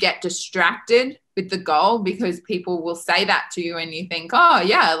 sometimes you get distracted with the goal because people will say that to you and you think, oh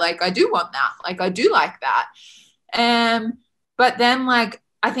yeah, like I do want that. Like I do like that. But then like,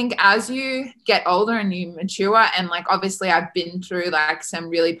 I think as you get older and you mature, and like obviously I've been through like some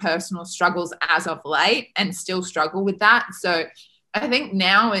really personal struggles as of late and still struggle with that. So I think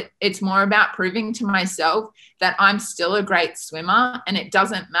now it's more about proving to myself that I'm still a great swimmer, and it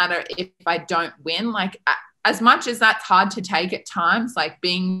doesn't matter if I don't win. Like as much as that's hard to take at times, like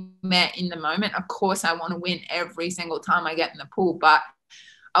being there in the moment, of course I want to win every single time I get in the pool, but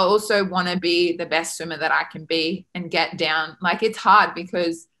I also want to be the best swimmer that I can be and get down. Like, it's hard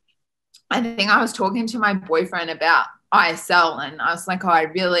because I think I was talking to my boyfriend about ISL, and I was like, oh, I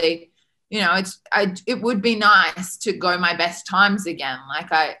really, it would be nice to go my best times again.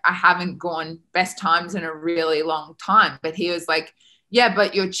 Like, I haven't gone best times in a really long time. But he was like, yeah,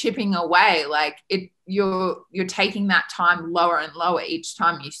 but you're chipping away. Like, you're taking that time lower and lower each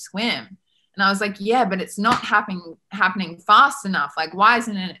time you swim. And I was like, yeah, but it's not happening fast enough. Like, why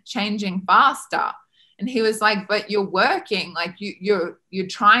isn't it changing faster? And he was like, but you're working, like you're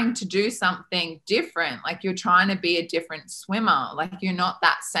trying to do something different. Like, you're trying to be a different swimmer. Like, you're not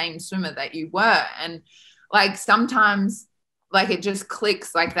that same swimmer that you were. And like, sometimes like it just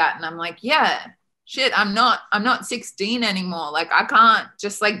clicks like that. And I'm like, yeah, shit, I'm not 16 anymore. Like, I can't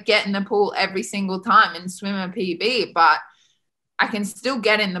just like get in the pool every single time and swim a PB, but I can still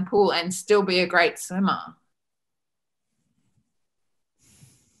get in the pool and still be a great swimmer.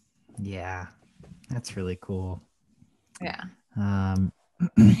 Yeah. That's really cool. Yeah.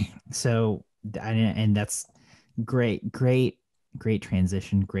 So, and that's great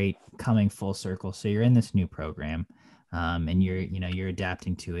transition, great coming full circle. So you're in this new program, and you're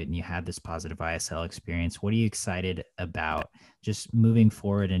adapting to it, and you had this positive ISL experience. What are you excited about just moving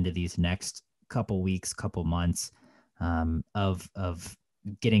forward into these next couple weeks, couple months, of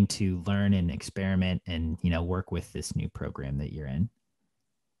getting to learn and experiment and, work with this new program that you're in?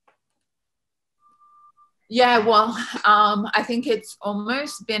 Yeah, well, I think it's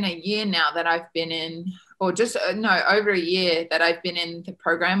almost been a year now that I've been in, or just, no, over a year that I've been in the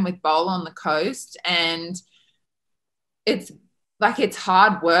program with Bowl on the Coast. And it's like, it's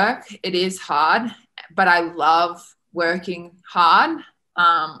hard work. It is hard, but I love working hard.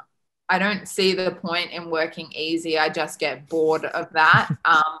 I don't see the point in working easy. I just get bored of that.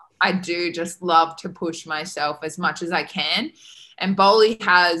 I do just love to push myself as much as I can. And Bowley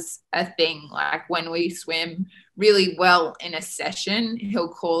has a thing, like when we swim really well in a session, he'll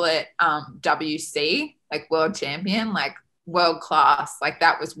call it WC, like world champion, like world class. Like,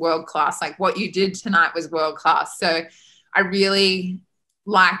 that was world class. Like, what you did tonight was world class. So I really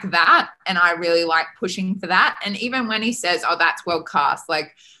like that. And I really like pushing for that. And even when he says, oh, that's world class,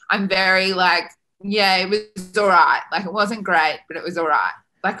 like, I'm very like, yeah, it was all right. Like, it wasn't great, but it was all right.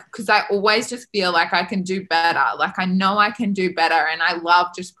 Like, because I always just feel like I can do better. Like, I know I can do better. And I love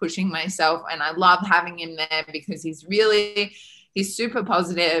just pushing myself. And I love having him there because he's super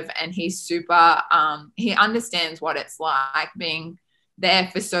positive, and he's super, he understands what it's like being there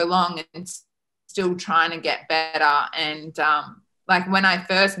for so long and still trying to get better. And like, when I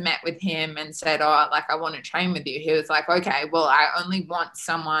first met with him and said, oh, like, I want to train with you, he was like, okay, well, I only want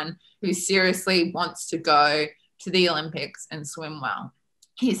someone who seriously wants to go to the Olympics and swim well.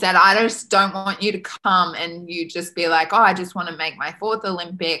 He said, I just don't want you to come and you just be like, oh, I just want to make my 4th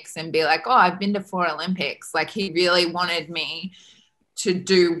Olympics and be like, oh, I've been to 4 Olympics. Like, he really wanted me to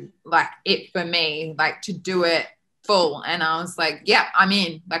do like it for me, like to do it full. And I was like, yeah, I'm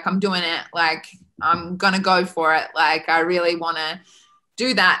in. Like, I'm doing it. Like, I'm going to go for it. Like, I really want to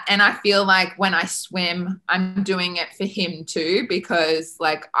do that. And I feel like when I swim, I'm doing it for him too, because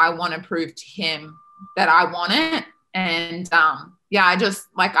like, I want to prove to him that I want it. And yeah, I just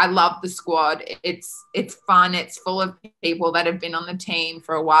like, I love the squad. It's fun. It's full of people that have been on the team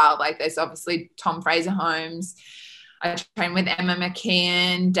for a while. Like, there's obviously Tom Fraser-Holmes. I train with Emma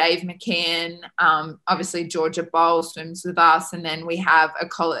McKeon, Dave McKeon. Obviously, Georgia Bowl swims with us. And then we have a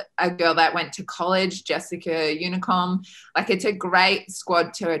girl that went to college, Jessica Unicom. Like, it's a great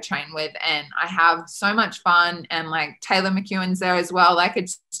squad to train with. And I have so much fun. And like, Taylor McEwen's there as well. Like,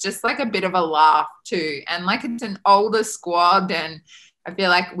 it's just like a bit of a laugh too. And like, it's an older squad. And I feel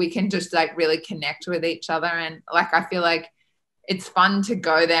like we can just like really connect with each other. And like, I feel like it's fun to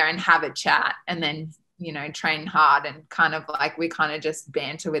go there and have a chat and then, train hard and kind of like, we kind of just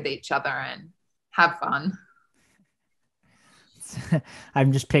banter with each other and have fun.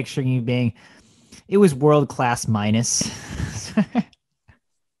 I'm just picturing you being, it was world class minus.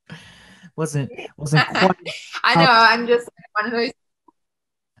 wasn't quite. I know. I'm just one of those.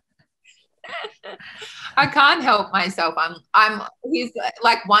 I can't help myself. He's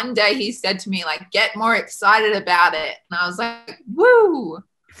like, one day he said to me, like, get more excited about it. And I was like, woo.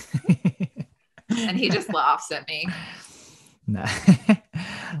 And he just laughs at me. No.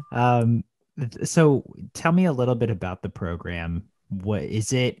 So tell me a little bit about the program. What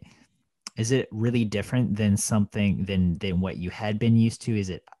is it? Is it really different than what you had been used to? Is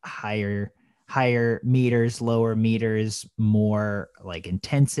it higher meters, lower meters, more like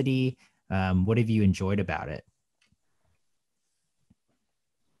intensity? What have you enjoyed about it?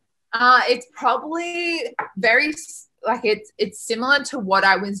 It's probably very like it's similar to what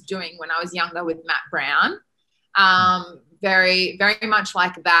I was doing when I was younger with Matt Brown. Very, very much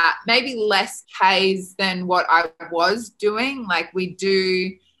like that. Maybe less Ks than what I was doing. Like we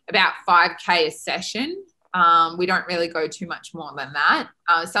do about 5K a session. We don't really go too much more than that.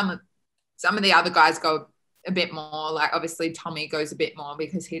 Some of the other guys go a bit more, like obviously Tommy goes a bit more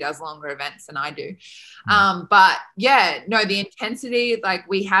because he does longer events than I do. But yeah, no, the intensity, like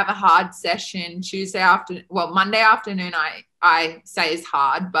we have a hard session Monday afternoon, I say is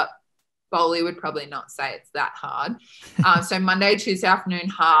hard, but Bowley would probably not say it's that hard. So Monday, Tuesday afternoon,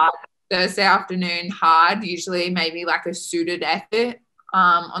 hard. Thursday afternoon, hard, usually maybe like a suited effort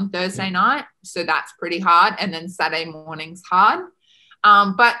on Thursday night. So that's pretty hard. And then Saturday morning's hard.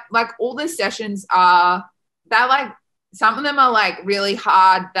 But like all the sessions they're like, some of them are like really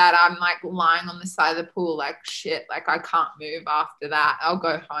hard that I'm like lying on the side of the pool like shit, like I can't move after that. I'll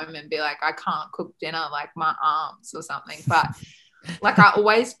go home and be like, I can't cook dinner, like my arms or something. But like I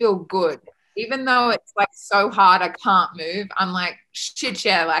always feel good. Even though it's like so hard I can't move, I'm like, shit,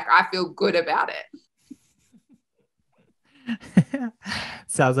 yeah, like I feel good about it.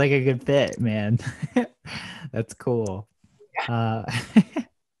 Sounds like a good fit, man. That's cool. Yeah.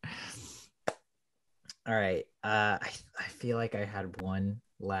 All right. I feel like I had one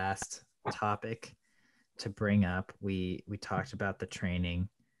last topic to bring up. We talked about the training,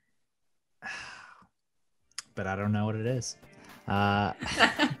 but I don't know what it is.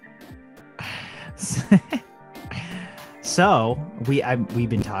 So we've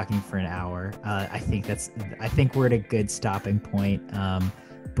been talking for an hour. I think we're at a good stopping point.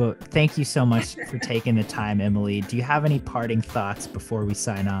 But thank you so much for taking the time, Emily. Do you have any parting thoughts before we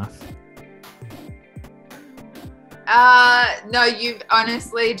sign off? No, you've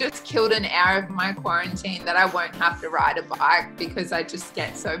honestly just killed an hour of my quarantine that I won't have to ride a bike because I just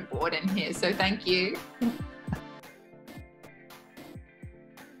get so bored in here. So thank you.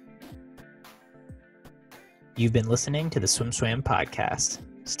 You've been listening to the SwimSwam podcast.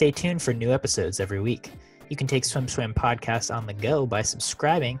 Stay tuned for new episodes every week. You can take SwimSwam podcast on the go by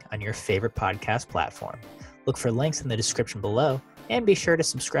subscribing on your favorite podcast platform. Look for links in the description below, and be sure to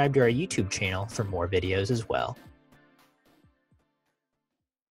subscribe to our YouTube channel for more videos as well.